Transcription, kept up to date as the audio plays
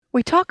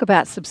We talk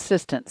about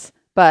subsistence,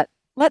 but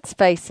let's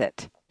face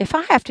it, if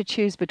I have to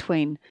choose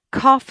between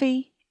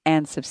coffee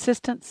and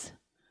subsistence,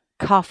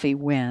 coffee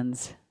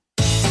wins.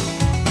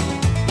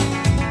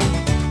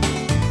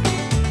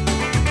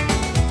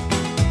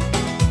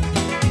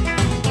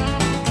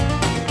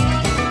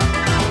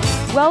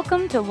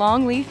 Welcome to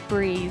Longleaf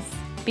Breeze.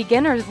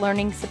 Beginners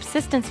learning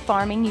subsistence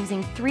farming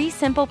using 3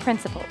 simple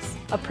principles,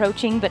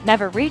 approaching but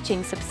never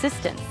reaching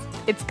subsistence.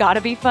 It's gotta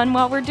be fun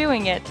while we're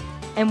doing it.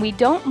 And we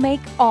don't make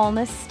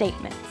allness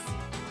statements.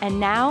 And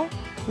now,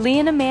 Lee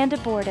and Amanda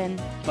Borden.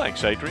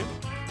 Thanks, Adrian.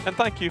 And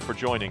thank you for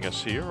joining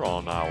us here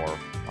on our,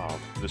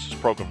 this is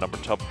program number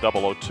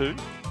 002.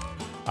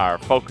 Our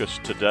focus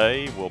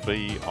today will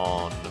be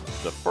on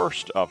the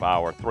first of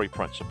our 3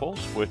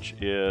 principles, which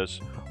is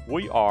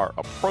we are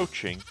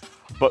approaching,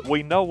 but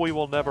we know we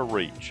will never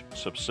reach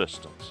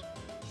subsistence.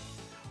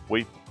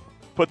 We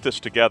put this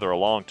together a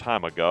long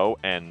time ago,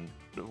 and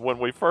when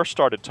we first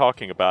started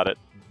talking about it,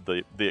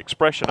 the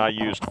expression I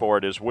used for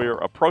it is we're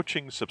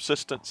approaching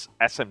subsistence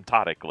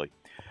asymptotically.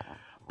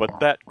 But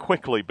that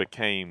quickly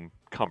became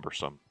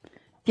cumbersome.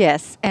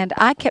 Yes, and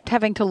I kept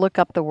having to look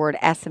up the word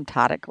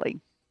asymptotically.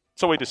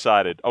 So we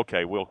decided,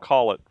 okay, we'll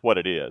call it what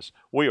it is.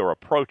 We are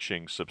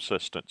approaching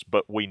subsistence,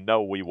 but we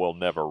know we will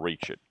never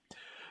reach it.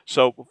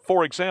 So,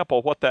 for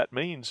example, what that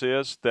means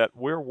is that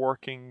we're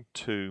working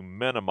to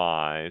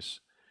minimize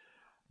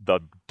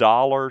the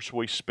dollars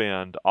we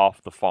spend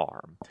off the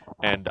farm.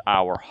 And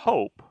our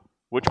hope,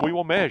 which we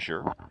will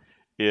measure,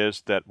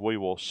 is that we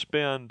will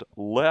spend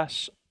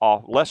less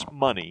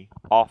money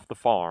off the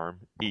farm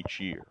each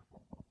year.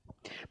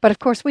 But of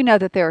course, we know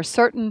that there are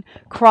certain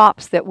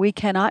crops that we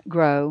cannot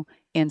grow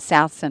in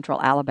south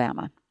central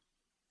Alabama.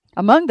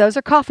 Among those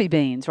are coffee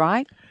beans,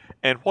 right?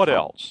 And what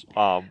else?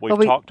 We've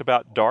we talked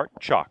about dark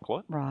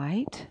chocolate.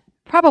 Right.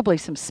 Probably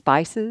some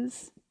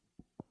spices.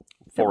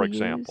 For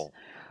example.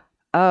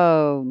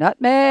 Oh,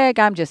 nutmeg,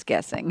 I'm just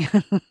guessing.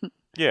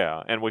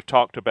 Yeah, and we've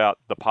talked about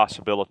the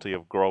possibility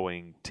of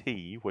growing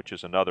tea, which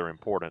is another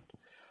important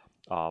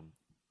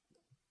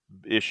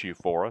issue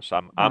for us.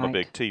 I'm a Right.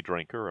 big tea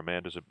drinker.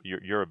 Amanda's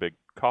you're a big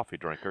coffee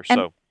drinker. And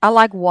So I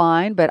like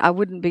wine, but I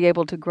wouldn't be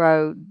able to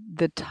grow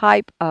the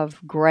type of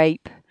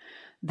grape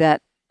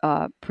that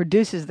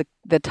produces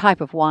the type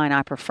of wine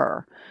I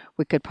prefer.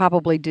 We could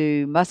probably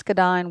do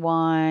muscadine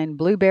wine,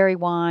 blueberry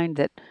wine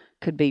that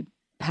could be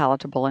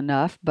palatable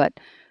enough, but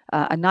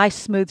a nice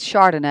smooth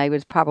Chardonnay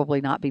would probably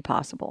not be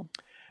possible.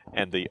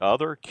 And the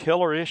other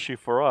killer issue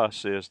for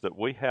us is that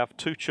we have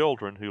 2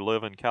 children who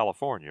live in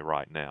California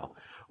right now.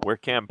 We're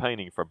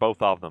campaigning for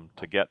both of them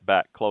to get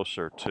back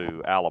closer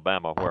to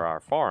Alabama where our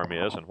farm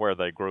is and where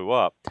they grew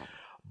up.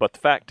 But the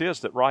fact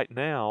is that right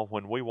now,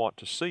 when we want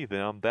to see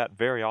them, that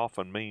very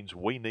often means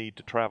we need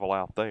to travel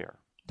out there.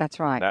 That's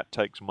right. That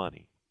takes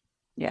money.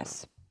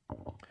 Yes.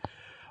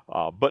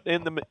 But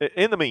in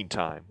the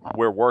meantime,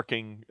 we're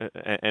working,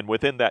 and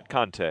within that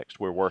context,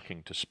 we're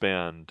working to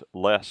spend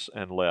less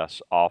and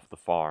less off the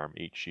farm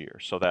each year.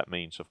 So that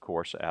means, of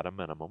course, at a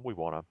minimum, we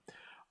want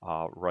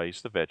to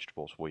raise the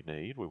vegetables we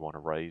need. We want to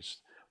raise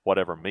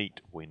whatever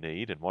meat we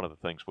need. And one of the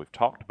things we've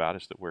talked about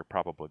is that we're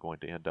probably going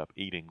to end up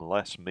eating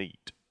less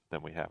meat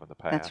than we have in the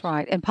past. That's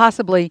right, and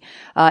possibly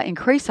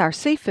increase our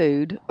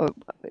seafood.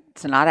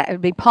 It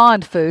would be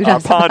pond food.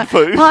 Pond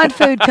food. Pond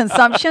food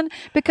consumption,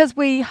 because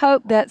we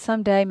hope that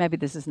someday, maybe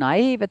this is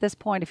naive at this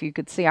point, if you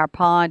could see our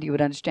pond, you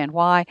would understand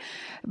why.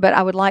 But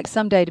I would like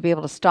someday to be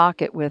able to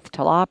stock it with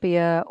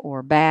tilapia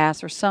or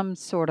bass or some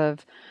sort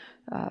of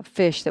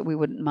fish that we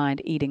wouldn't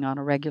mind eating on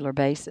a regular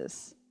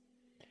basis.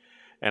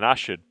 And I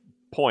should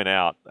point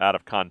out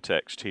of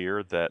context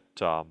here that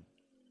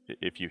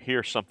if you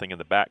hear something in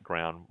the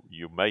background,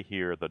 you may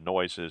hear the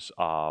noises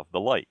of the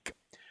lake.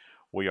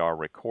 We are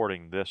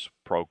recording this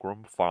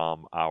program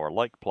from our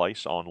lake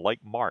place on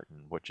Lake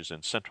Martin, which is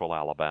in central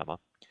Alabama.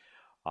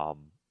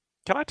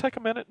 Can I take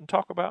a minute and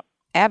talk about?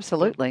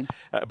 Absolutely.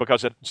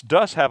 Because it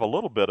does have a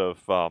little bit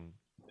of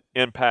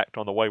impact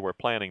on the way we're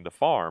planning the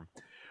farm.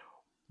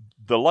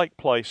 The lake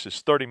place is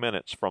 30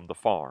 minutes from the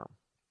farm.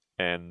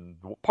 And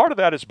part of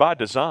that is by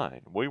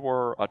design. We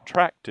were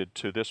attracted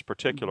to this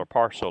particular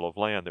parcel of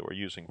land that we're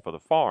using for the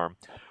farm,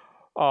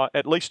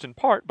 at least in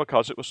part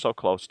because it was so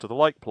close to the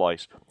lake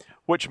place,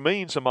 which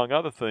means, among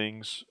other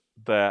things,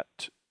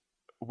 that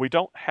we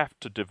don't have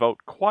to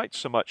devote quite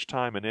so much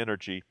time and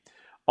energy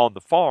on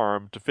the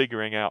farm to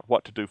figuring out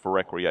what to do for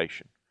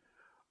recreation.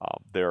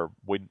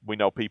 We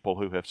know people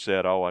who have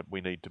said,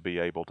 we need to be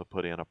able to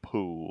put in a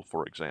pool,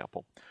 for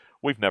example.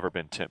 We've never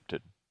been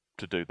tempted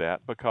to do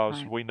that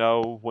because we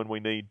know when we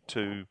need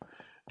to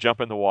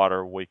jump in the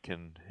water, we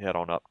can head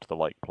on up to the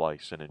lake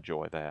place and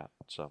enjoy that.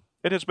 So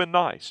it has been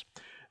nice.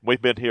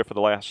 We've been here for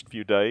the last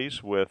few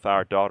days with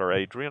our daughter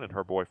Adrian and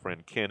her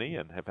boyfriend Kenny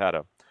and have had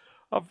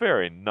a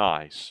very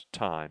nice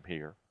time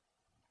here.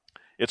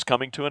 It's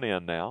coming to an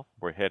end now.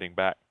 We're heading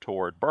back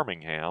toward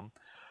Birmingham.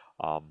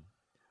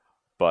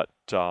 But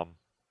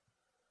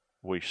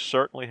we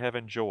certainly have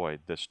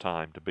enjoyed this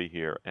time to be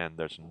here, and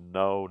there's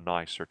no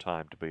nicer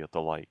time to be at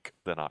the lake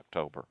than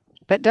October.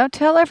 But don't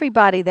tell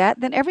everybody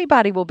that, then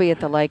everybody will be at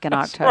the lake in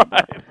That's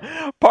October.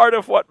 right. Part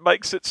of what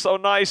makes it so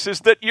nice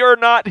is that you're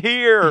not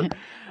here.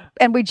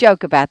 And we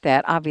joke about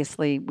that.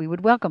 Obviously, we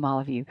would welcome all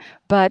of you.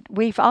 But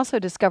we've also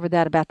discovered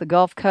that about the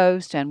Gulf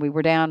Coast, and we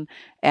were down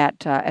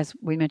at, as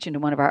we mentioned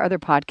in one of our other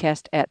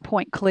podcasts, at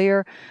Point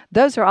Clear.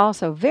 Those are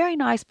also very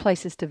nice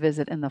places to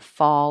visit in the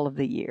fall of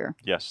the year.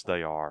 Yes,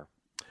 they are.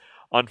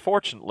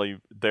 Unfortunately,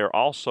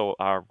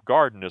 our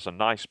garden is a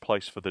nice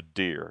place for the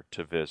deer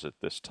to visit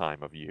this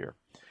time of year.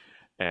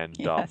 And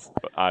Yes.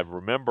 I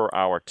remember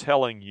our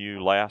telling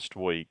you last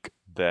week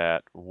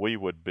that we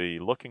would be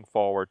looking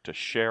forward to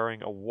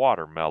sharing a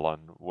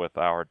watermelon with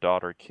our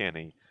daughter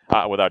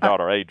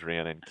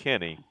Adrian and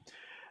Kenny.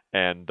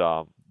 And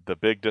the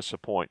big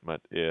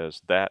disappointment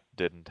is that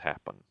didn't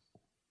happen.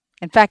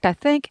 In fact, I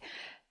think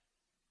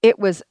it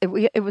was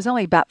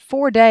only about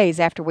 4 days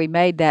after we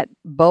made that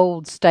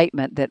bold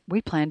statement that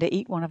we planned to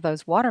eat one of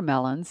those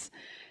watermelons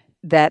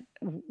that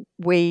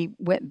we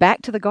went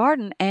back to the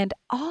garden and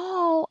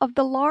all of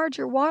the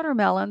larger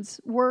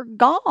watermelons were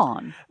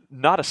gone.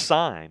 Not a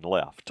sign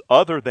left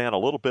other than a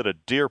little bit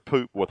of deer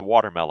poop with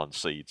watermelon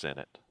seeds in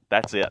it.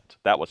 That's it.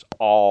 That was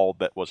all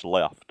that was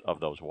left of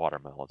those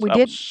watermelons. That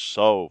was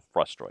so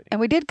frustrating.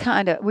 And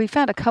we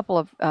found a couple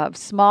of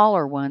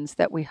smaller ones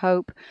that we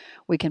hope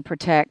we can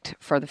protect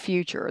for the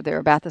future. They're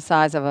about the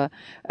size of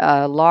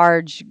a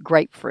large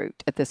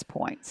grapefruit at this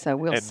point, so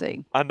we'll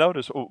see. I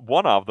noticed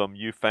one of them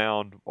you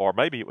found, or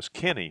maybe it was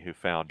Kenny who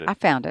found it. I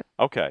found it.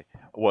 Okay.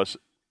 Was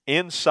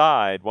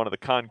inside one of the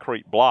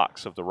concrete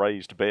blocks of the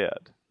raised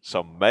bed.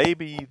 So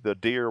maybe the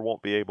deer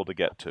won't be able to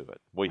get to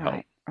it. We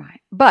hope.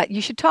 Right. But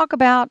you should talk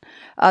about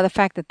the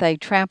fact that they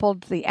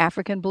trampled the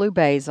African blue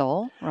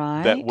basil,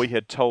 right? That we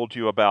had told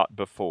you about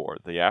before.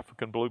 The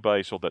African blue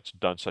basil that's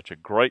done such a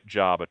great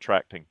job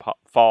attracting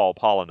fall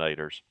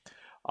pollinators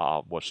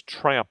was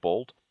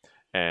trampled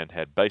and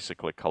had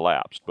basically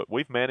collapsed. But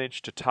we've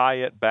managed to tie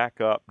it back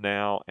up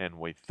now, and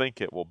we think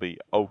it will be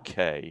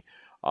okay.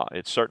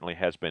 It certainly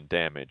has been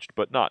damaged,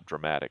 but not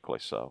dramatically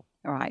so.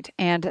 Right.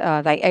 And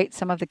they ate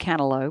some of the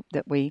cantaloupe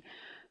that we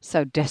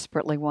so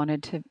desperately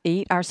wanted to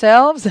eat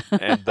ourselves.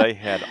 And they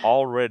had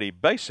already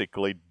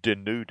basically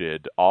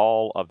denuded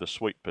all of the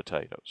sweet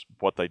potatoes.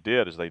 What they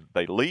did is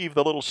they leave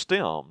the little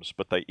stems,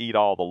 but they eat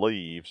all the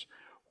leaves,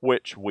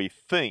 which we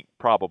think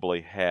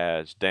probably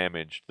has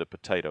damaged the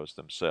potatoes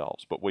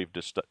themselves. But we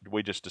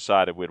just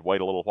decided we'd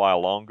wait a little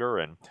while longer,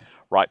 and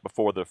right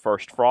before the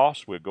first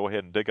frost, we'd go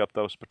ahead and dig up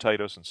those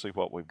potatoes and see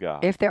what we've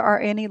got. If there are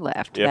any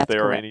left, if that's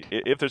there correct.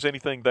 if there's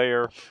anything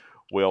there,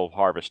 we'll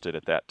harvest it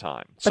at that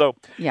time.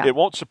 It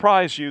won't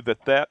surprise you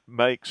that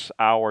makes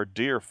our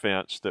deer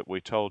fence that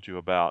we told you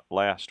about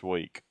last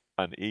week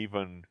an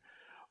even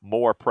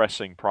more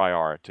pressing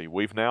priority.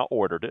 We've now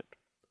ordered it.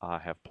 I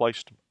have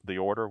placed the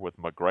order with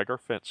McGregor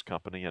Fence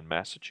Company in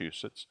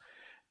Massachusetts,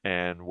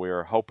 and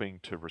we're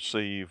hoping to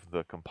receive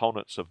the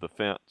components of the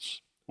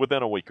fence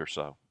within a week or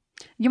so.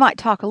 You might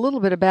talk a little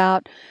bit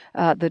about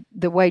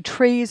the way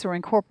trees are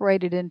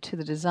incorporated into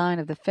the design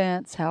of the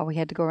fence, how we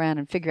had to go around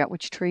and figure out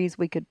which trees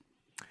we could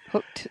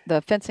hook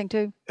the fencing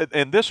to.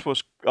 And this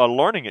was a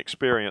learning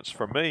experience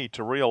for me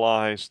to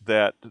realize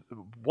that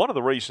one of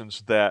the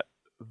reasons that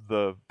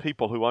the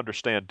people who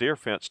understand deer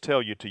fence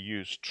tell you to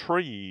use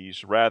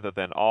trees rather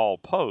than all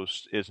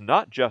posts is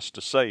not just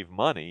to save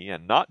money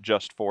and not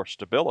just for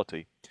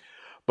stability,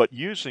 but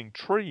using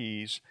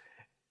trees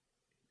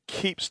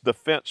keeps the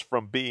fence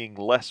from being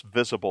less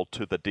visible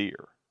to the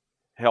deer,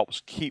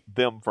 helps keep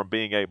them from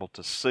being able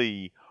to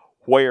see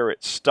where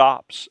it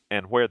stops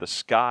and where the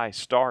sky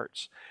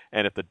starts.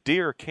 And if the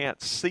deer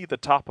can't see the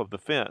top of the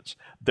fence,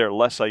 they're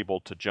less able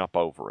to jump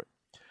over it.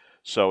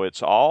 So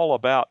it's all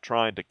about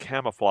trying to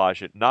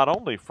camouflage it not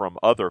only from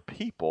other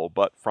people,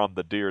 but from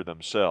the deer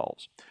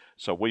themselves.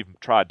 So we've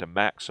tried to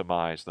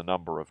maximize the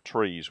number of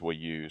trees we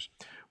use.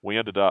 We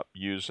ended up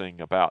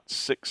using about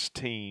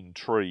 16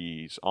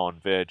 trees on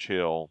Veg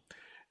Hill,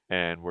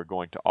 and we're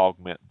going to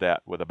augment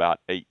that with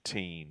about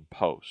 18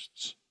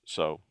 posts.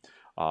 So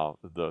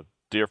the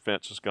deer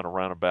fence is going to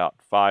run about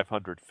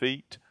 500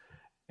 feet,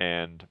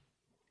 and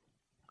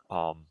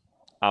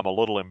I'm a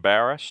little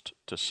embarrassed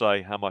to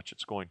say how much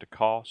it's going to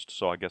cost,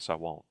 so I guess I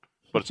won't.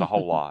 But it's a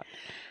whole lot.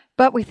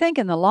 But we think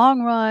in the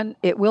long run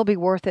it will be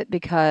worth it,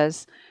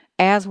 because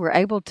as we're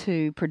able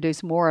to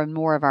produce more and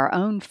more of our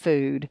own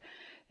food,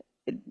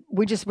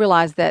 we just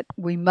realize that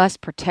we must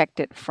protect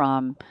it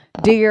from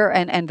deer,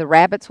 and the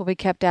rabbits will be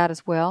kept out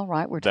as well,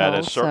 right? We're told. That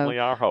is certainly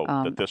our hope,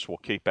 that this will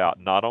keep out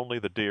not only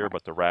the deer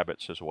but the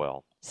rabbits as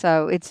well.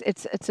 So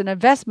it's an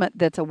investment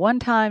that's a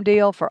one-time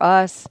deal for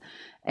us,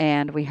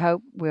 and we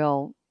hope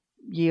will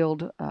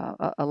yield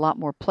a lot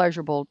more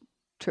pleasurable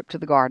trip to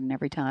the garden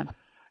every time.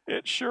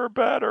 It's sure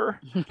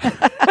better.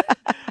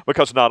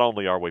 Because not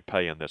only are we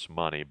paying this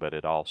money, but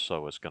it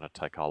also is going to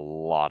take a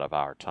lot of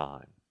our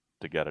time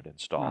to get it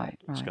installed. Right.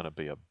 It's going to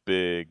be a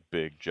big,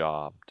 big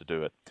job to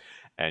do it.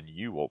 and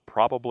you will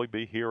probably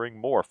be hearing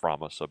more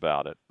from us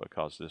about it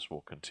because this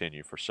will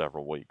continue for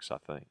several weeks, I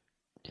think.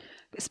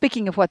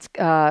 Speaking of what's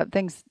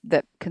things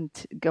that can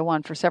go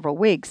on for several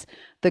weeks,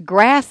 the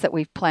grass that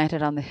we've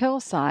planted on the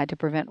hillside to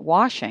prevent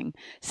washing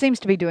seems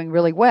to be doing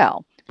really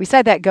well. We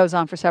say that goes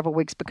on for several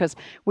weeks because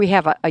we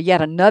have a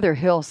yet another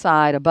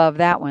hillside above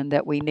that one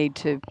that we need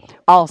to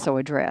also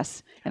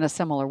address in a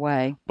similar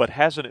way. But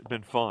hasn't it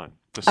been fun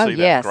to Oh, see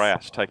that yes.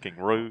 grass taking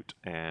root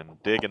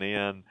and digging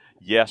in?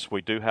 Yes,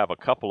 we do have a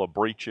couple of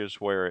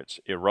breaches where it's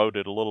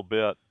eroded a little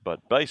bit,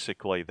 but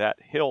basically that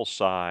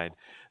hillside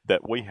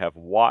that we have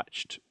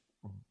watched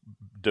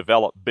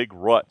develop big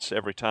ruts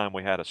every time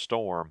we had a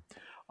storm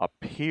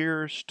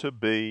appears to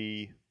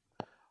be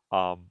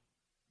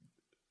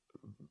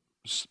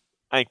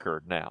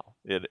anchored now.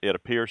 It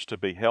appears to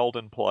be held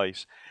in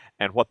place.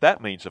 And what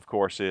that means, of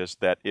course, is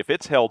that if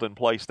it's held in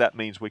place, that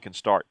means we can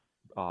start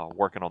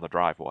working on the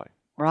driveway.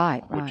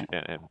 Right, Which,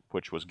 right.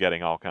 which was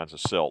getting all kinds of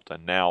silt,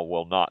 and now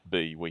will not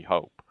be, we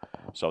hope.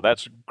 So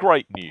that's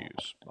great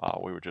news.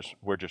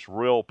 We're just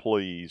real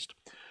pleased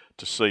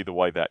to see the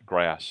way that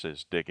grass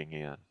is digging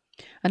in.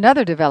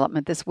 Another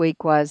development this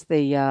week was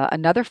the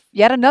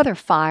yet another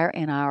fire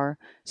in our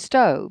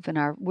stove, in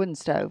our wooden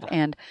stove,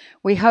 and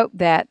we hope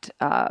that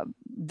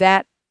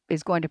that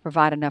is going to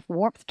provide enough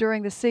warmth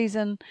during the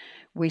season.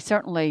 We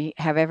certainly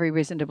have every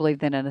reason to believe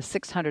that in a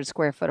 600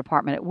 square foot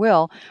apartment it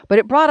will, but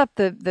it brought up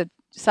the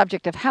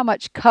subject of how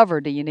much cover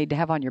do you need to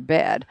have on your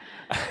bed.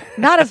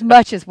 Not as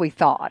much as we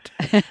thought.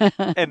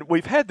 And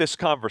we've had this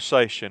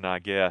conversation, I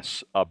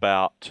guess,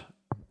 about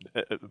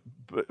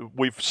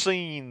we've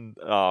seen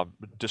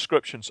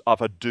descriptions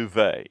of a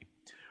duvet,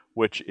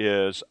 which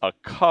is a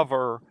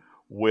cover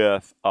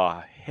with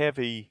a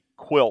heavy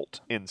quilt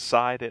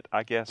inside it,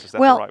 I guess. Is that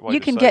the right way Well, you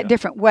to can say get it?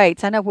 different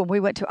weights. I know when we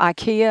went to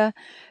IKEA,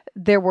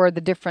 there were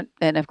the different,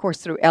 and of course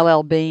through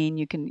LL Bean,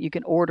 you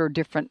can order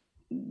different.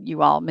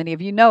 Many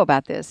of you know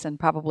about this and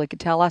probably could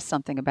tell us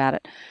something about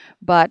it.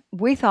 But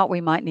we thought we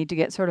might need to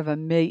get sort of a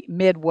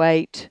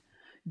mid-weight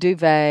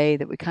duvet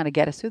that would kind of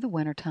get us through the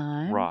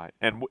wintertime. Right.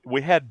 And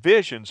we had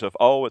visions of,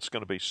 oh, it's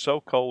going to be so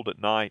cold at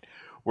night,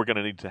 we're going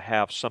to need to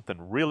have something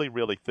really,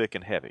 really thick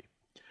and heavy.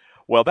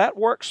 Well, that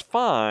works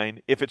fine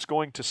if it's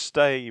going to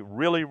stay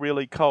really,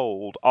 really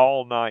cold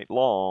all night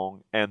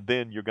long, and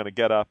then you're going to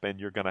get up and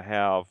you're going to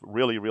have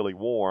really, really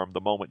warm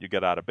the moment you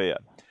get out of bed.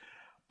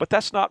 But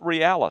that's not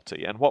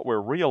reality. And what we're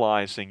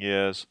realizing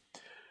is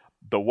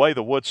the way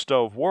the wood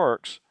stove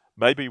works,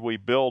 maybe we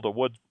build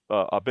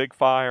a big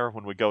fire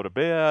when we go to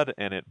bed,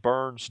 and it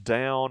burns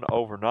down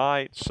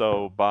overnight.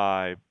 So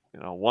by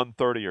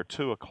 1:30 or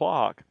 2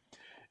 o'clock,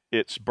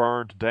 it's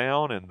burned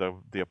down, and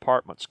the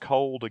apartment's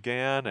cold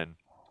again. And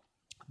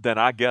then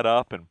I get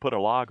up and put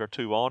a log or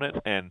two on it,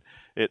 and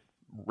it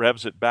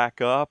revs it back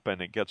up,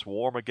 and it gets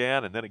warm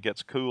again, and then it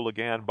gets cool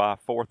again by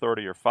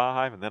 4:30 or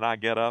 5, and then I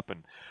get up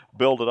and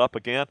build it up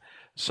again.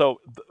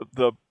 So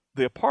the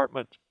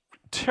apartment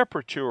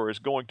temperature is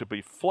going to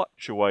be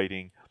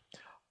fluctuating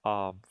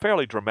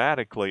fairly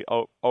dramatically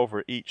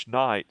over each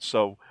night.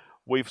 So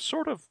we've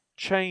sort of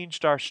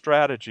changed our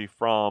strategy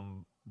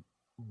from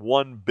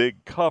one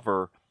big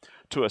cover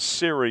to a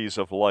series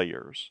of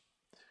layers,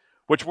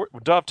 which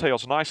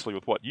dovetails nicely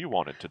with what you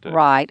wanted to do.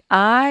 Right.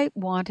 I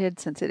wanted,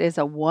 since it is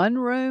a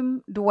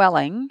one-room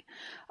dwelling,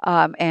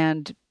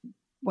 and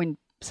when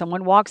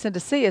someone walks in to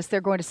see us, they're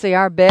going to see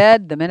our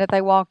bed the minute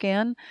they walk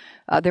in.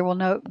 There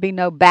will be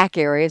no back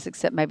areas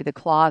except maybe the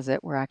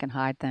closet where I can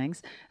hide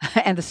things,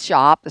 and the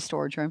shop, the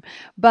storage room.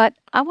 But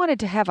I wanted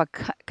to have a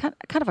kind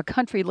of a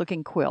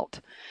country-looking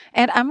quilt,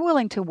 and I'm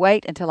willing to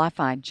wait until I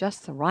find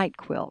just the right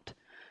quilt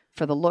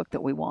for the look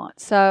that we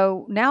want.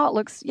 So now it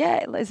looks,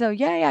 yay,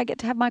 I get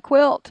to have my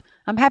quilt.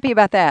 I'm happy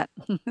about that.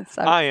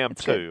 So I am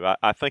too.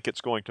 I think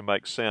it's going to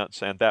make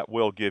sense, and that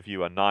will give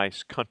you a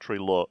nice country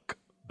look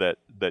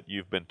that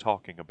you've been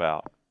talking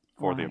about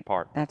for the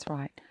apartment. That's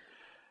right.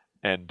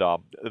 And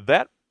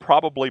that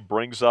probably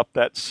brings up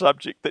that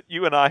subject that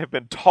you and I have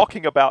been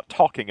talking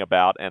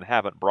about and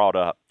haven't brought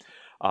up.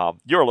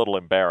 You're a little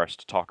embarrassed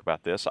to talk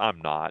about this.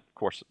 I'm not. Of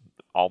course,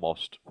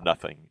 almost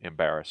nothing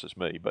embarrasses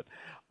me, but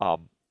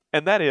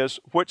and that is,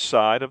 which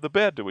side of the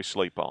bed do we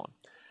sleep on?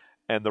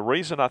 And the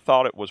reason I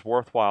thought it was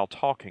worthwhile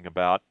talking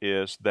about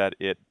is that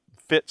it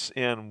fits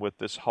in with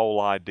this whole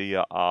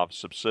idea of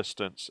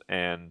subsistence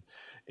and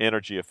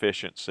energy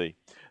efficiency,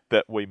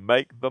 that we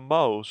make the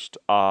most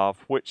of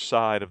which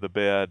side of the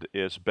bed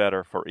is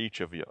better for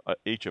each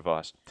of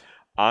us.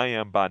 I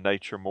am by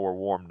nature more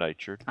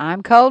warm-natured.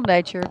 I'm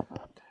cold-natured.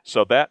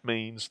 So that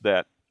means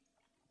that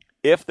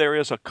if there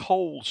is a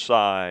cold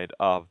side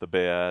of the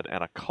bed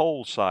and a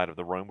cold side of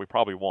the room, we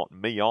probably want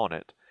me on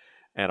it,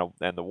 and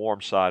the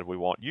warm side we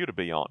want you to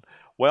be on.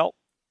 Well,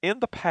 in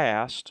the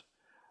past,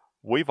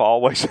 we've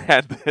always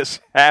had this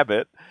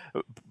habit,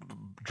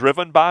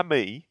 driven by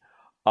me,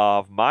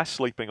 of my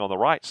sleeping on the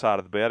right side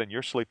of the bed and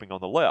you're sleeping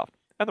on the left.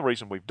 And the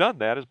reason we've done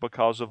that is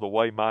because of the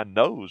way my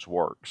nose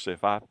works.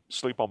 If I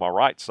sleep on my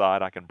right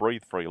side, I can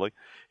breathe freely.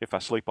 If I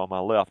sleep on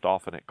my left,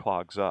 often it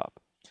clogs up.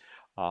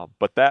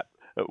 But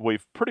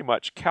we've pretty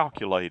much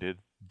calculated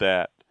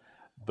that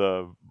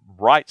the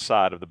right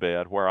side of the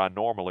bed, where I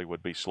normally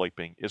would be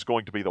sleeping, is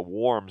going to be the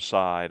warm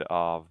side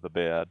of the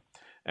bed,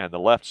 and the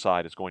left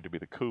side is going to be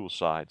the cool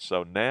side.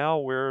 So now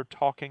we're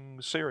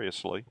talking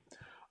seriously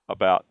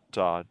about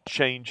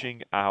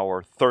changing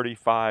our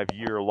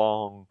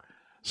 35-year-long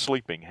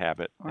sleeping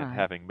habit and Right.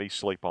 having me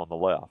sleep on the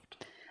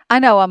left. I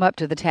know I'm up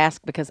to the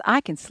task because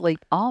I can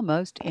sleep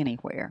almost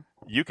anywhere.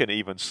 You can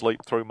even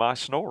sleep through my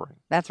snoring.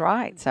 That's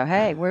right. So,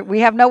 hey,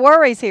 we have no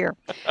worries here.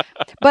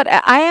 But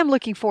I am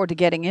looking forward to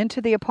getting into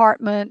the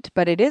apartment,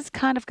 but it is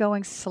kind of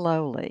going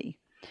slowly.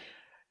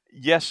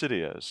 Yes, it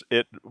is.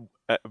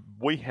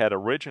 We had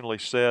originally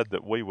said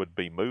that we would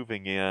be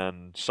moving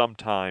in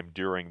sometime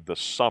during the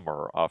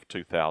summer of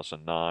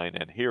 2009,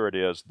 and here it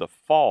is, the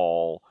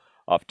fall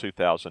of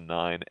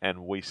 2009,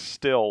 and we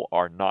still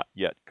are not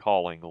yet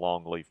calling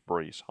Longleaf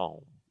Breeze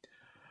home.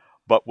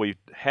 But we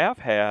have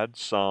had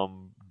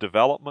some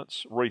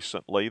developments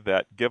recently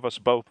that give us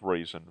both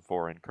reason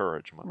for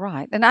encouragement.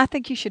 Right. And I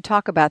think you should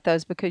talk about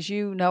those because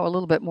you know a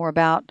little bit more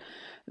about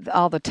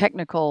all the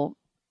technical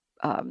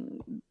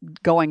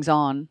goings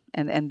on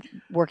and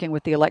working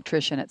with the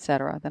electrician, et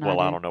cetera, than Well,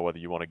 I I do. don't know whether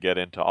you want to get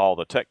into all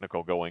the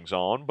technical goings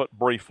on, but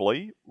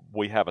briefly,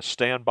 we have a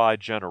standby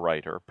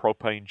generator,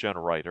 propane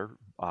generator,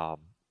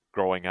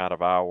 growing out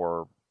of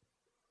our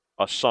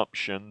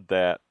assumption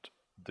that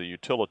the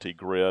utility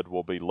grid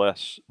will be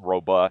less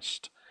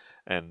robust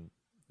and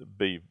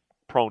be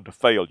prone to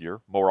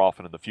failure more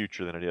often in the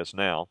future than it is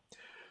now.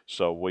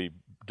 So we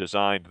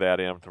designed that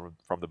in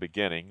from the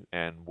beginning,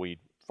 and we,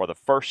 for the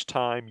first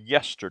time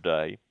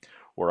yesterday,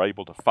 were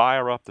able to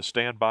fire up the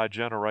standby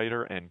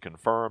generator and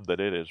confirm that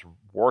it is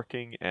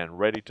working and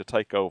ready to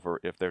take over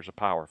if there's a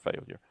power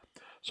failure.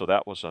 So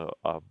that was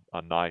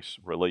a nice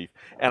relief.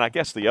 And I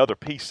guess the other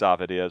piece of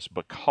it is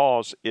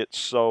because it's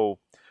so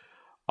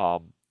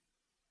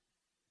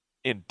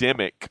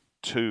endemic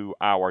to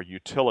our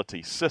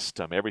utility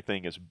system,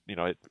 everything is,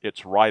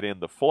 it's right in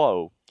the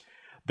flow.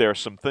 There are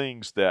some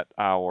things that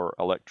our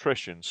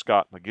electrician,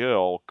 Scott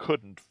McGill,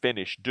 couldn't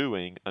finish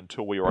doing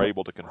until we were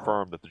able to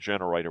confirm that the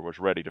generator was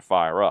ready to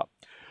fire up.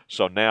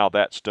 So now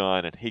that's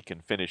done, and he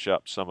can finish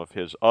up some of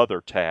his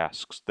other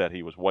tasks that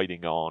he was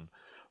waiting on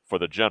for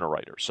the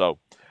generator. So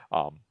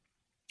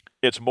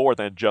it's more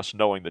than just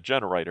knowing the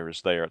generator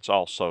is there. It's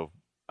also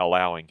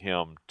allowing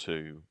him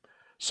to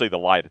see the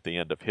light at the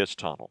end of his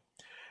tunnel.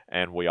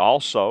 And we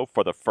also,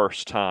 for the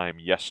first time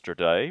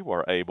yesterday,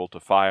 were able to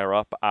fire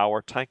up our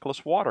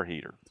tankless water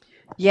heater.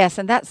 Yes,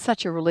 and that's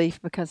such a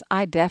relief because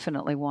I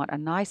definitely want a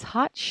nice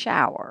hot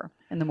shower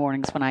in the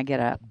mornings when I get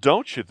up.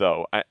 Don't you,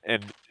 though?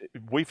 And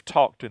we've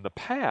talked in the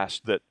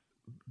past that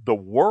the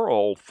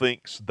world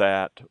thinks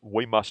that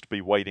we must be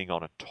waiting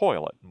on a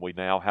toilet, and we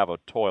now have a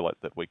toilet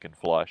that we can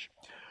flush.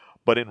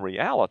 But in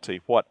reality,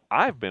 what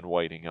I've been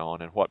waiting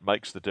on and what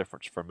makes the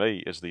difference for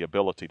me is the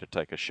ability to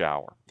take a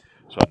shower.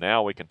 So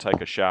now we can take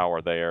a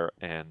shower there,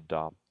 and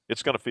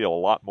it's going to feel a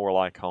lot more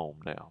like home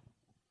now.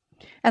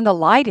 And the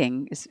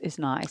lighting is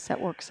nice. That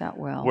works out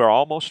well. We're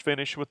almost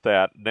finished with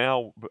that.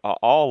 Now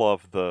all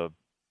of the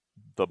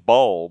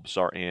bulbs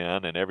are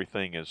in, and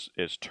everything is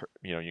you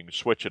can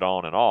switch it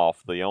on and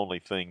off. The only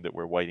thing that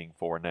we're waiting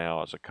for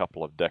now is a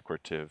couple of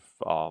decorative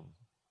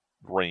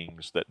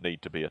rings that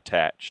need to be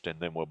attached, and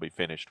then we'll be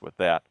finished with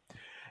that.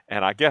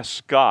 And I guess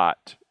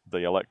Scott,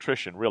 the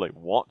electrician, really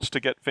wants to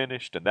get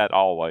finished, and that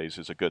always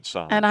is a good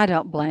sign. And I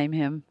don't blame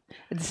him.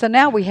 So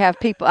now we have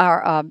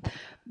our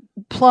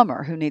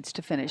plumber who needs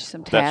to finish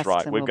some tasks.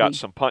 That's right. We've got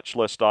some punch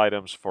list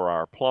items for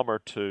our plumber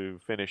to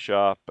finish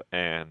up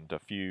and a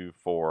few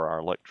for our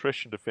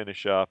electrician to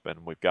finish up,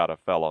 and we've got a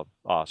fellow,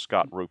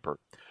 Scott Rupert,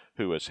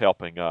 who is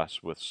helping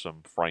us with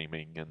some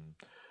framing and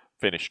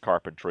finished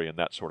carpentry and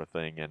that sort of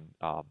thing, and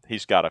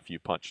he's got a few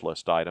punch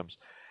list items.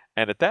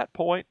 And at that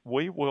point,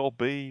 we will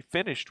be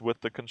finished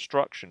with the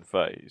construction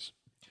phase.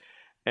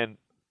 And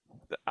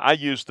I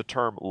use the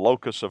term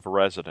locus of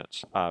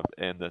residence,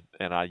 and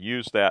I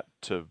use that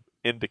to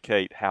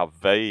indicate how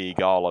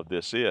vague all of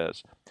this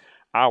is.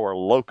 Our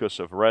locus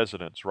of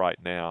residence right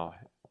now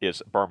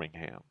is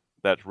Birmingham.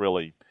 That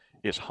really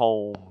is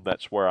home.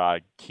 That's where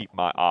I keep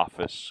my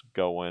office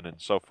going and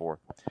so forth.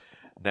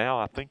 Now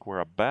I think we're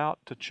about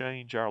to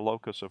change our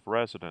locus of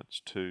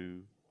residence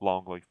to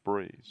Longleaf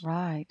Breeze.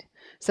 Right.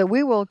 So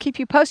we will keep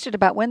you posted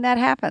about when that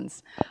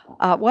happens.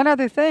 One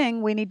other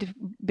thing, we need to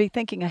be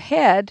thinking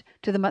ahead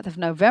to the month of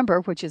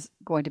November, which is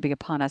going to be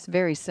upon us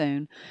very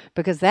soon,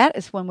 because that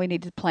is when we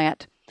need to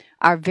plant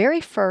our very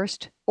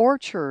first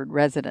orchard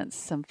residence,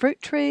 some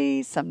fruit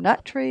trees, some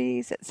nut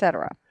trees,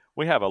 etc.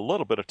 We have a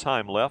little bit of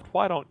time left.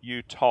 Why don't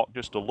you talk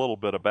just a little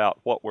bit about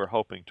what we're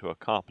hoping to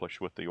accomplish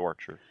with the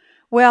orchard?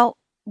 Well,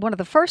 one of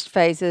the first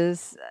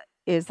phases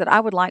is that I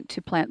would like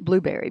to plant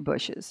blueberry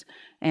bushes.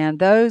 And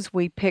those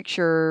we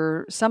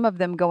picture some of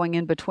them going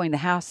in between the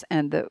house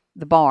and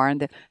the barn.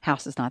 The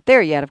house is not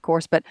there yet, of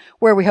course, but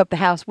where we hope the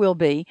house will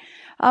be.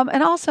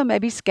 And also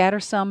maybe scatter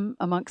some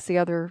amongst the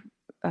other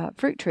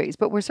fruit trees.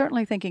 But we're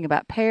certainly thinking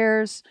about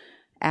pears,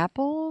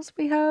 apples,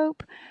 we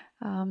hope,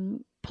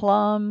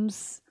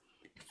 plums,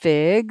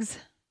 figs.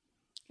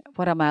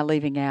 What am I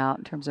leaving out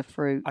in terms of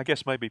fruit? I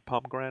guess maybe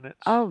pomegranates.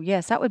 Oh,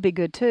 yes, that would be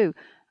good too.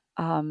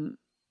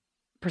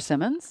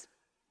 Persimmons?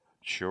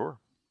 Sure.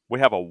 We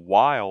have a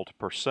wild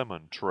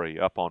persimmon tree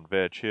up on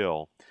Veg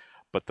Hill,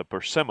 but the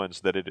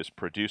persimmons that it is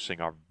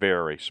producing are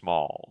very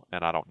small,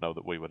 and I don't know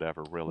that we would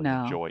ever really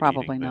No, enjoy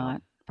probably eating them.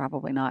 not.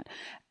 Probably not.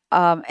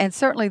 And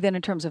certainly then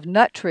in terms of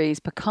nut trees,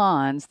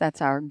 pecans,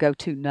 that's our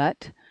go-to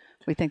nut.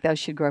 We think those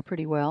should grow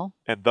pretty well.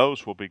 And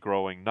those will be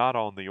growing not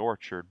on the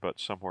orchard, but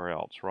somewhere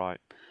else, right?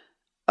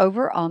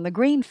 Over on the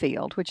green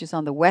field, which is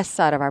on the west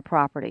side of our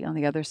property, on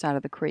the other side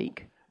of the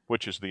creek.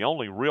 Which is the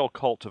only real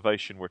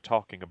cultivation we're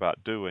talking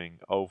about doing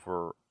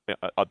over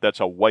that's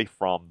away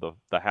from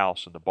the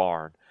house and the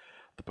barn.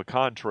 The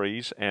pecan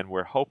trees, and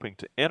we're hoping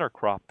to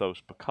intercrop those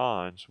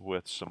pecans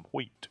with some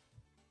wheat.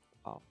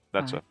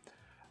 That's Right.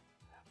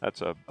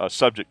 a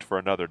subject for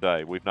another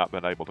day. We've not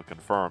been able to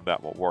confirm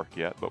that will work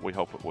yet, but we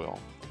hope it will.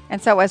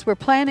 And so as we're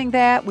planning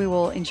that, we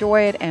will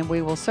enjoy it, and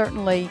we will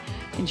certainly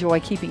enjoy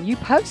keeping you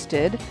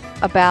posted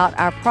about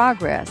our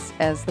progress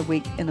in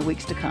the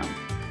weeks to come.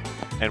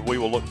 And we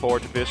will look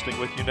forward to visiting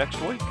with you next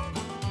week.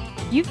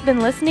 You've been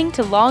listening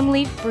to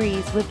Longleaf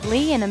Breeze with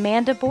Lee and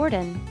Amanda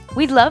Borden.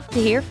 We'd love to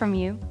hear from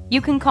you.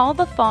 You can call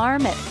the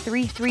farm at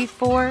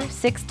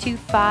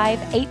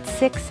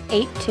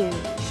 334-625-8682.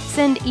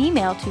 Send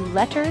email to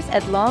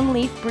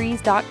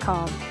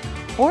letters@longleafbreeze.com.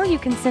 Or you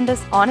can send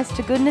us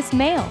honest-to-goodness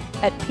mail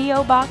at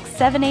P.O. Box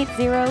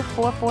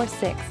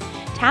 780446,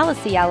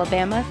 Tallahassee,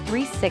 Alabama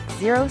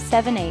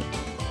 36078.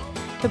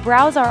 To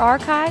browse our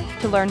archive,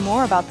 to learn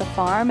more about the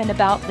farm and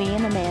about Lee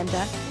and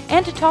Amanda,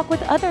 and to talk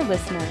with other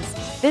listeners,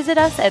 visit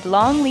us at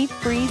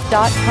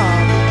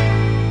longleafbreeze.com.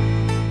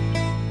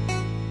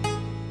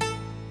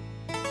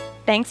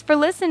 Thanks for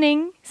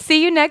listening.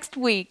 See you next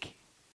week.